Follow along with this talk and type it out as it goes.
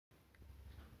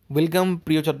Welcome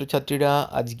প্রিয় ছাত্রছাত্রীরা।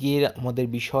 আজকের আমাদের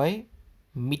বিষয়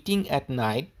মিটিং অ্যাট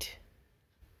নাইট।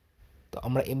 তো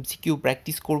আমরা এমসিকিউ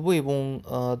প্র্যাকটিস করব এবং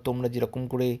তোমরা যেরকম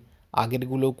করে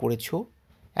আগেরগুলো করেছো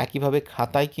একইভাবে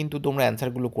খাতায় কিন্তু তোমরা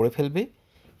অ্যান্সারগুলো করে ফেলবে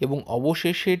এবং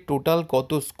অবশেষে টোটাল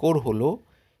কত স্কোর হলো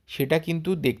সেটা কিন্তু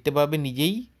দেখতে পাবে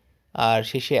নিজেই। আর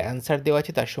শেষে অ্যান্সার দেওয়া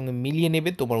আছে তার সঙ্গে মিলিয়ে নেবে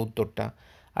তোমার উত্তরটা।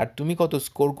 আর তুমি কত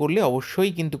স্কোর করলে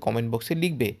অবশ্যই কিন্তু কমেন্ট বক্সে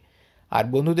লিখবে আর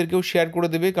বন্ধুদেরকেও শেয়ার করে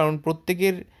দেবে, কারণ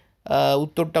প্রত্যেকের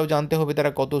উত্তরটাও জানতে হবে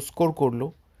তারা কত স্কোর করলো।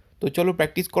 তো চলো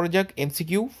প্র্যাকটিস করা যাক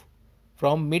MCQ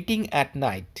from meeting at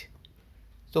night.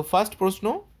 So first প্রশ্ন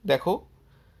দেখো,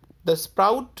 the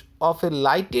sprout of A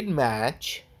lighted match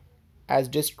as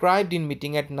described in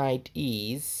meeting at night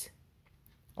is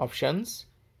options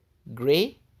gray,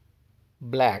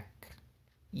 black,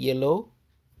 yellow,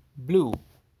 blue.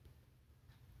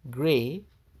 Gray,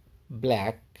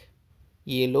 black,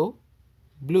 yellow,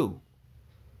 blue.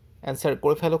 Answer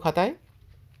করে ফেলো খাতায়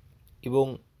এবং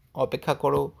অপেক্ষা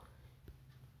করো,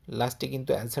 লাস্টে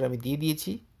কিন্তু অ্যান্সার আমি দিয়ে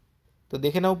দিয়েছি। তো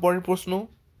দেখে নাও পরের প্রশ্ন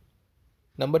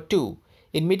number 2।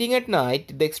 In meeting at night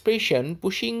the expression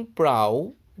pushing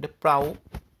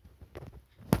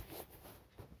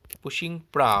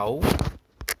prow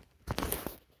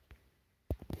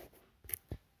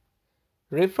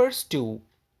refers to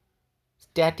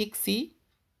static sea,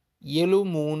 yellow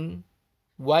moon,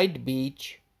 white beach,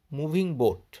 moving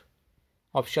boat.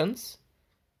 Options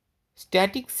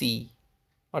static sea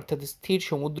অর্থাৎ স্থির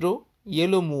সমুদ্র,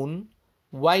 yellow moon,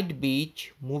 white beach,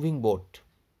 moving boat.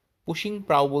 Pushing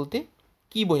প্রাউ বলতে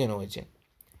কি বোঝানো হয়েছে?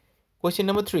 কোয়েশ্চেন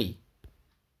নাম্বার 3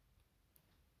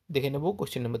 দেখে নেব।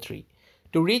 Question number 3,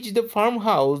 to reach the farm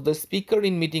house the speaker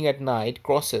in meeting at night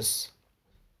crosses.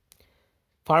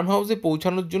 Farm হাউসে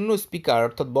পৌঁছানোর জন্য স্পিকার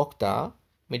অর্থাৎ বক্তা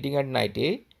মিটিং অ্যাট নাইটে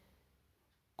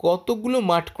কতগুলো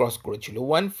মাঠ ক্রস করেছিল?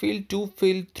 1 field, 2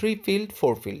 field, 3 field,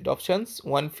 4 field. Options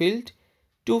 1 field,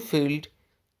 2 field,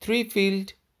 3 field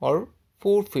or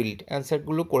 4 field.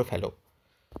 অ্যান্সারগুলো করে ফেলো।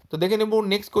 তো দেখে নেব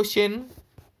নেক্সট কোয়েশ্চেন।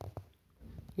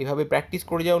 এভাবে প্র্যাকটিস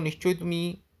করে যাও, নিশ্চয়ই তুমি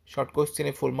শর্ট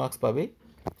কোয়েশ্চেনে ফুল মার্কস পাবে।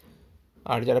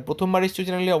 আর যারা প্রথমবার এসছো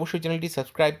চ্যানেলে, অবশ্যই চ্যানেলটি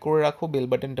সাবস্ক্রাইব করে রাখো, বেল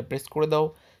বাটনটা প্রেস করে দাও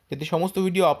যাতে সমস্ত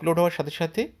ভিডিও আপলোড হওয়ার সাথে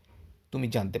সাথে তুমি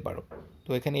জানতে পারো। তো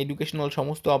এখানে এডুকেশনাল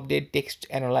সমস্ত update, text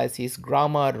analysis,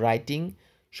 grammar, writing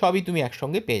সবই তুমি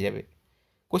একসঙ্গে পেয়ে যাবে।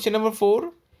 Question number 4,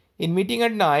 in meeting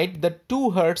at night the two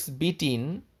hertz bit in.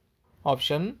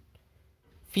 Option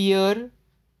fear,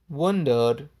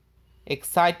 wonder,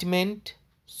 excitement,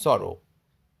 সরো।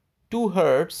 Two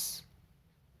hertz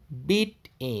bit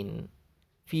in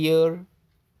fear,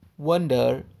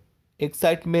 wonder,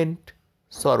 excitement,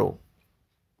 সরো।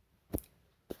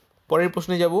 পরের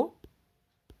প্রশ্নে যাব।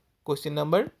 Question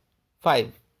number 5,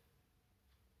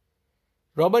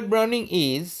 Robert Browning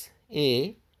is a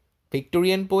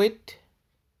Victorian poet,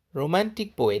 romantic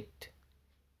poet,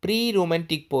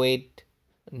 pre-romantic poet,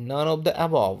 none of the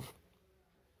above.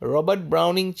 Robert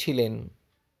Browning ছিলেন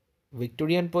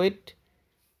Victorian poet,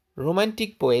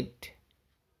 romantic poet,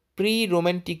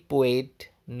 pre-romantic poet,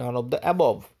 none of the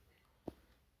above.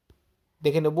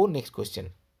 দেখে নেব next question.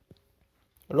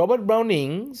 Robert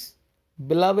ব্রাউনিংস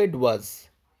beloved was.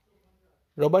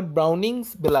 Robert ব্রাউনিংস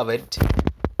beloved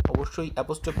অবশ্যই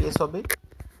apostrophe S হবে,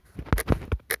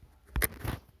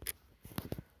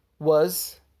 was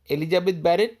Elizabeth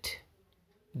Barrett,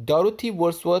 Dorothy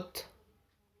Wordsworth,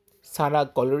 Sara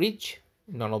কলারিজ,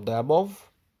 none of the above.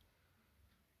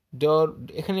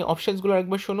 এখানে অপশানসগুলো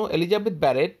একবার শোনো, Elizabeth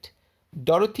Barrett,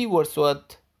 Dorothy Wordsworth,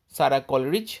 Sara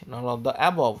কলারিজ, none of the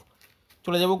above.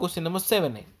 চলে যাব question number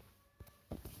 7-এ।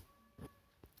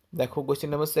 দেখো question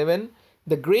number 7,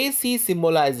 the grey C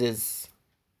symbolises.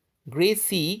 Grey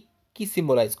C কি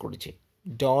symbolise করেছে?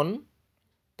 ডন,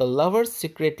 the lovers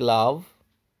secret love,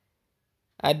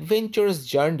 adventurous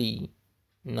journey,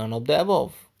 none of the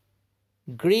above.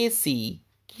 Grey C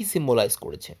কি symbolise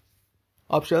করেছে?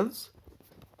 Options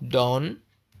Don,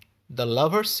 the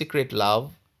lovers secret love,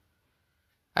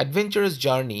 adventurous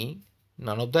journey,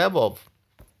 none of the above.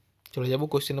 চলে যাব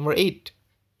question number 8।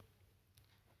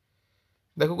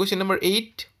 দেখো question number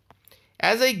 8,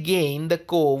 as I gain the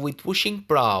cove with pushing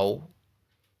prow.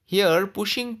 Here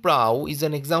pushing prow is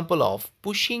an example of,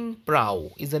 pushing prow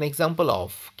is an example of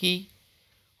কি?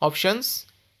 Options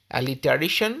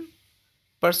alliteration,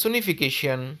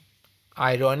 personification,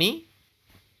 irony,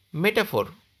 metaphor.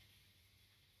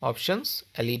 Options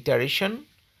alliteration,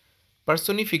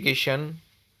 personification,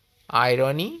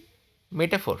 irony,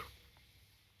 metaphor.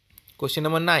 Question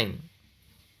number 9.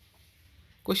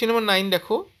 Question number 9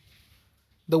 দেখো,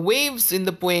 the waves in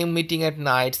the poem meeting at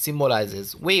night symbolizes.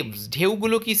 Waves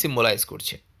ঢেউগুলো কি symbolise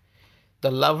করছে?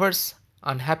 The lovers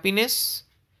unhappiness,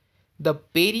 the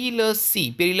পেরিলাস C,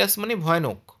 পেরিলাস মানে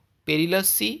ভয়ানক, পেরিলাস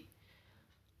C,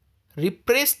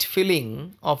 repressed feeling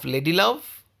of lady love,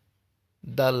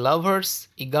 the lovers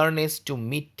eagerness to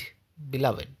meet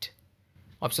beloved.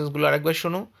 অপশানসগুলো আরেকবার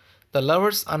শোনো। The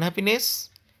lovers unhappiness,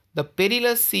 the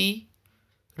পেরিলাস C,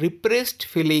 repressed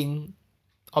feeling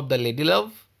of the lady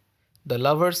love, the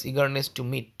lover's eagerness to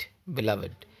meet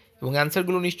beloved। এবং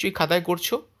অ্যান্সারগুলো নিশ্চয়ই খাতায়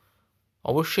করছো,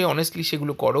 অবশ্যই অনেস্টলি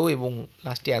সেগুলো করো এবং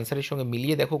লাস্টে অ্যান্সারের সঙ্গে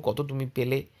মিলিয়ে দেখো কত তুমি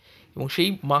পেলে, এবং সেই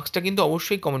মার্কসটা কিন্তু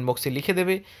অবশ্যই কমেন্ট বক্সে লিখে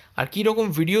দেবে। আর কী রকম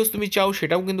ভিডিওস তুমি চাও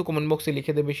সেটাও কিন্তু কমেন্ট বক্সে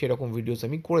লিখে দেবে, সেরকম ভিডিওস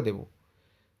আমি করে দেবো।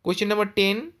 কোয়েশ্চেন নাম্বার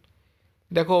 10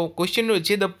 দেখো, কোয়েশ্চেন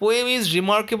রয়েছে, the poem is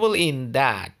remarkable in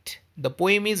that, the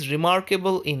poem is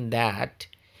remarkable in that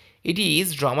it is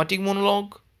dramatic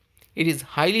monologue, it is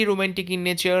highly romantic in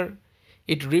nature,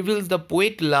 it reveals the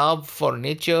poet's love for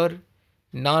nature,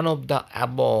 none of the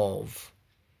above।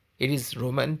 It is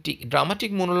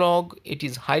dramatic monologue, it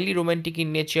is highly romantic in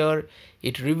nature,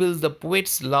 it reveals the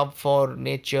poet's love for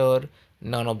nature,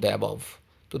 none of the above।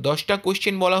 তো 10টা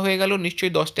question বলা হয়ে গেল,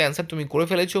 নিশ্চয়ই 10টা answer তুমি করে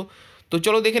ফেলেছো। তো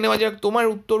চলো দেখে নেওয়া যাক তোমার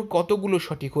উত্তর কতগুলো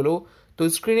সঠিক হলো। তো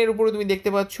স্ক্রিনের উপরে তুমি দেখতে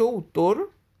পাচ্ছ উত্তর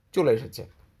চলে এসেছে।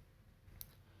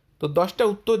 তো 10টা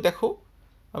উত্তর দেখো,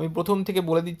 আমি প্রথম থেকে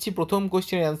বলে দিচ্ছি। প্রথম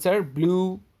কোয়েশ্চেনের answer blue,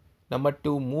 number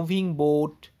 2 moving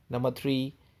boat, number 3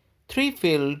 three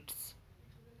fields,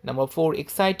 number 4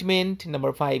 excitement,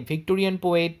 number 5 Victorian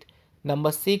poet,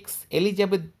 number 6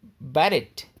 Elizabeth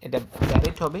Barrett, এটা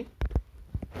ব্যারেট হবে,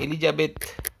 Elizabeth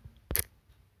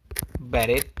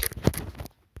Barrett,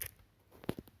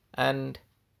 and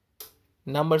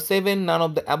number 7 none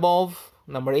of the above,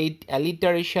 number 8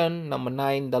 alliteration, number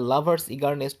 9 the lover's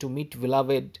eagerness to meet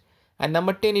beloved, and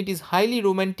number 10 it is highly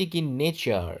romantic in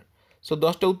nature। So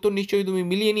 10টা উত্তর নিশ্চয়ই তুমি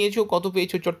মিলিয়ে নিয়েছো, কত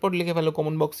পেয়েছো চটপট লিখে ফেলো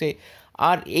কমেন্ট বক্সে।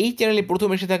 আর এই চ্যানেলে প্রথম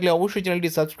এসে থাকলে অবশ্যই চ্যানেলটি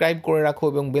সাবস্ক্রাইব করে রাখো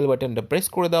এবং বেল বাটনটা প্রেস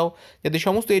করে দাও, যাতে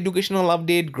সমস্ত educational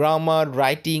update, grammar,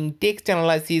 writing, text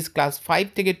analysis class 5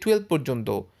 থেকে 12 পর্যন্ত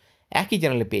একই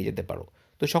চ্যানেলে পেয়ে যেতে পারো।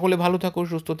 তো সকলে ভালো থাকো,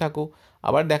 সুস্থ থাকো,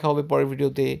 আবার দেখা হবে পরের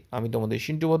ভিডিওতে। আমি তোমাদের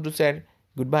সিন্টু ভদ্র স্যার,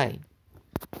 গুড বাই।